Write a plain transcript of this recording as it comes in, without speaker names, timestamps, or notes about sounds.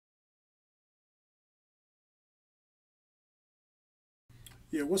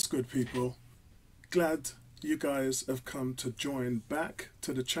Yeah, what's good, people? Glad you guys have come to join back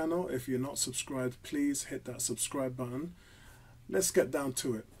to the channel. If you're not subscribed, please hit that subscribe button. Let's get down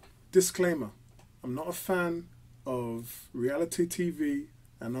to it. Disclaimer, I'm not a fan of reality TV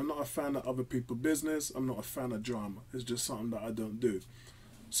and I'm not a fan of other people's business. I'm not a fan of drama. It's just something that I don't do.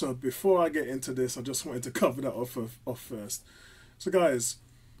 So before I get into this, I just wanted to cover that off first. So guys,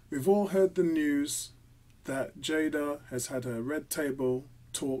 we've all heard the news that Jada has had her red table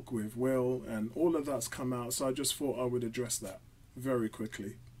talk with Will and all of that's come out. So I just thought I would address that very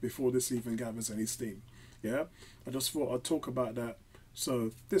quickly before this even gathers any steam. Yeah, I just thought I'd talk about that.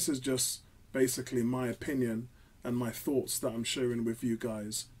 So this is just basically my opinion and my thoughts that I'm sharing with you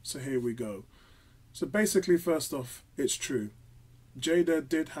guys. So here we go. So basically, first off, it's true. Jada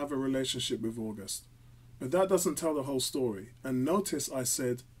did have a relationship with August, but that doesn't tell the whole story. And notice I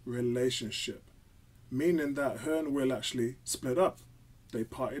said relationship, meaning that her and Will actually split up. They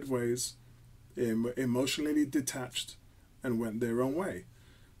parted ways, emotionally detached, and went their own way.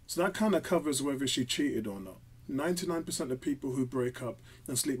 So that kind of covers whether she cheated or not. 99% of people who break up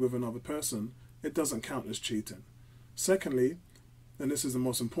and sleep with another person, it doesn't count as cheating. Secondly, and this is the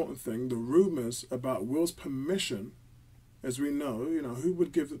most important thing, the rumors about Will's permission, as we know, who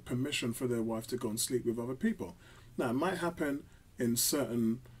would give permission for their wife to go and sleep with other people? Now, it might happen in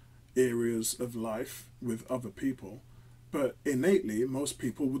certain areas of life with other people, but innately, most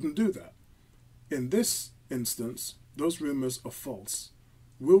people wouldn't do that. In this instance, those rumors are false.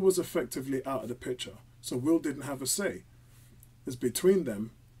 Will was effectively out of the picture, so Will didn't have a say. It's between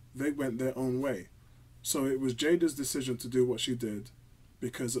them, they went their own way. So it was Jada's decision to do what she did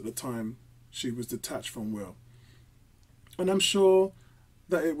because at the time she was detached from Will. And I'm sure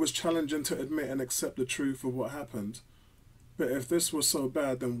that it was challenging to admit and accept the truth of what happened. But if this was so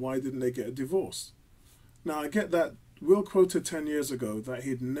bad, then why didn't they get a divorce? Now, I get that Will quoted 10 years ago that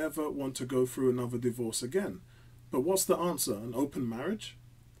he'd never want to go through another divorce again. But what's the answer? An open marriage?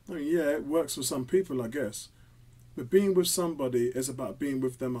 I mean, yeah, it works for some people, I guess. But being with somebody is about being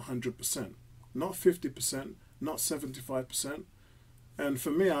with them 100%. Not 50%, not 75%. And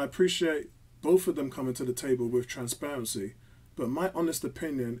for me, I appreciate both of them coming to the table with transparency. But my honest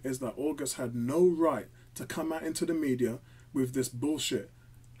opinion is that August had no right to come out into the media with this bullshit,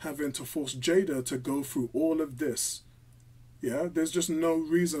 having to force Jada to go through all of this. Yeah, there's just no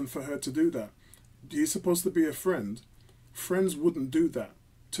reason for her to do that. He's supposed to be a friend. Friends wouldn't do that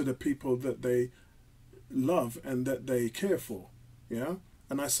to the people that they love and that they care for. Yeah,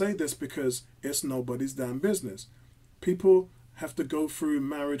 and I say this because it's nobody's damn business. People have to go through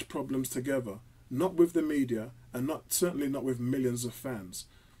marriage problems together, not with the media and certainly not with millions of fans.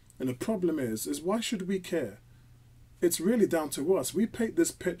 And the problem is why should we care? It's really down to us. We paint this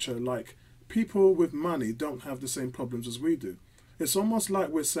picture like people with money don't have the same problems as we do. It's almost like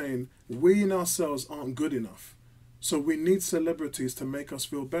we're saying we in ourselves aren't good enough, so we need celebrities to make us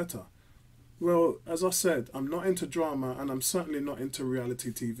feel better. Well, as I said, I'm not into drama and I'm certainly not into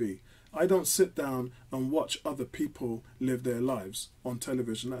reality TV. I don't sit down and watch other people live their lives on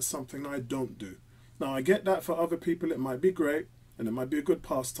television. That's something I don't do. Now, I get that for other people it might be great and it might be a good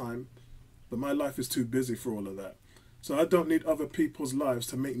pastime, but my life is too busy for all of that. So I don't need other people's lives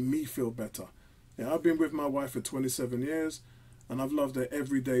to make me feel better. Yeah, I've been with my wife for 27 years and I've loved her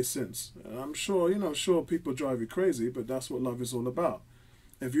every day since. And I'm sure, sure people drive you crazy, but that's what love is all about.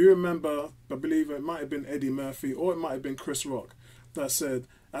 If you remember, I believe it might have been Eddie Murphy or it might have been Chris Rock that said,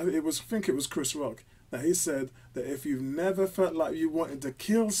 I think it was Chris Rock, that he said that if you've never felt like you wanted to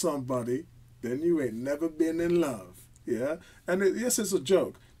kill somebody, then you ain't never been in love. Yeah? And yes, it's a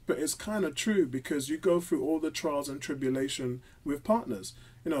joke, but it's kind of true because you go through all the trials and tribulation with partners.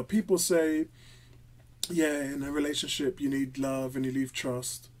 People say, yeah, in a relationship you need love and you need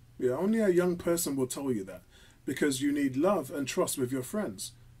trust. Yeah, only a young person will tell you that because you need love and trust with your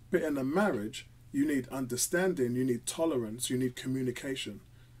friends. But in a marriage, you need understanding, you need tolerance, you need communication,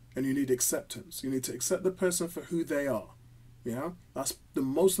 and you need acceptance. You need to accept the person for who they are. Yeah, that's the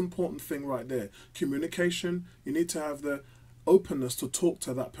most important thing right there. Communication, you need to have the openness to talk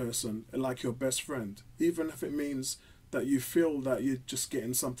to that person like your best friend, even if it means that you feel that you're just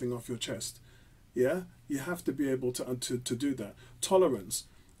getting something off your chest. Yeah, you have to be able to do that. Tolerance.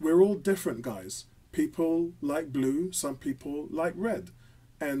 We're all different, guys. People like blue, some people like red.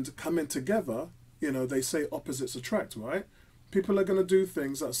 And coming together, they say opposites attract, right? People are going to do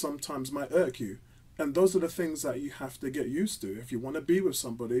things that sometimes might irk you. And those are the things that you have to get used to. If you want to be with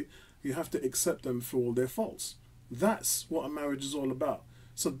somebody, you have to accept them for all their faults. That's what a marriage is all about.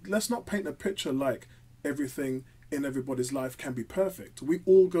 So let's not paint a picture like everything in everybody's life can be perfect. We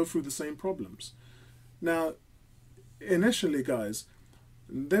all go through the same problems. Now, initially, guys,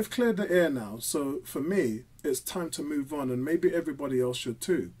 They've cleared the air now, so for me, it's time to move on, and maybe everybody else should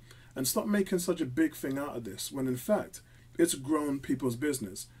too. And stop making such a big thing out of this, when in fact, it's grown people's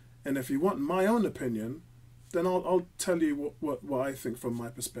business. And if you want my own opinion, then I'll tell you what I think from my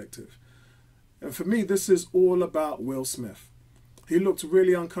perspective. And for me, this is all about Will Smith. He looked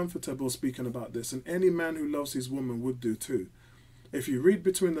really uncomfortable speaking about this, and any man who loves his woman would do too. If you read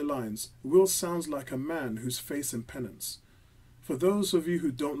between the lines, Will sounds like a man who's facing penance. For those of you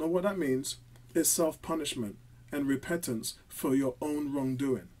who don't know what that means, it's self-punishment and repentance for your own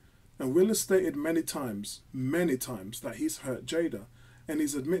wrongdoing. And Will has stated many times, that he's hurt Jada, and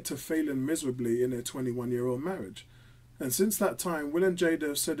he's admitted to failing miserably in their 21-year-old marriage. And since that time, Will and Jada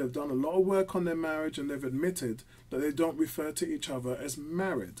have said they've done a lot of work on their marriage, and they've admitted that they don't refer to each other as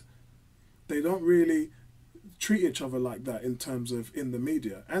married. They don't really treat each other like that in terms of in the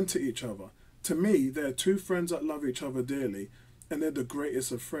media, and to each other. To me, they're two friends that love each other dearly, and they're the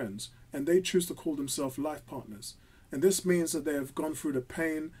greatest of friends, and they choose to call themselves life partners. And this means that they have gone through the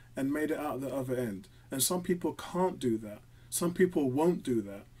pain and made it out the other end. And some people can't do that. Some people won't do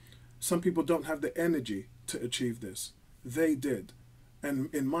that. Some people don't have the energy to achieve this. They did.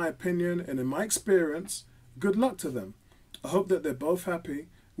 And in my opinion and in my experience, good luck to them. I hope that they're both happy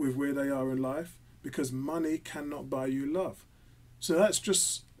with where they are in life, because money cannot buy you love. So that's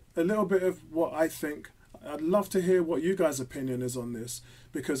just a little bit of what I think. I'd love to hear what you guys' opinion is on this,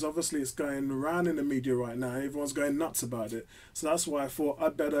 because obviously it's going around in the media right now. Everyone's going nuts about it. So that's why I thought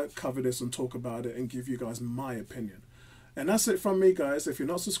I'd better cover this and talk about it and give you guys my opinion. And that's it from me, guys. If you're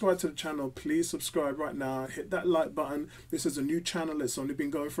not subscribed to the channel, please subscribe right now. Hit that like button. This is a new channel. It's only been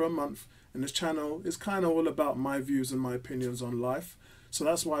going for a month. And this channel is kind of all about my views and my opinions on life. So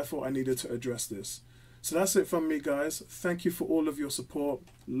that's why I thought I needed to address this. So that's it from me, guys. Thank you for all of your support.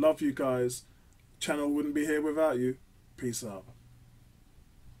 Love you guys. Channel wouldn't be here without you. Peace out.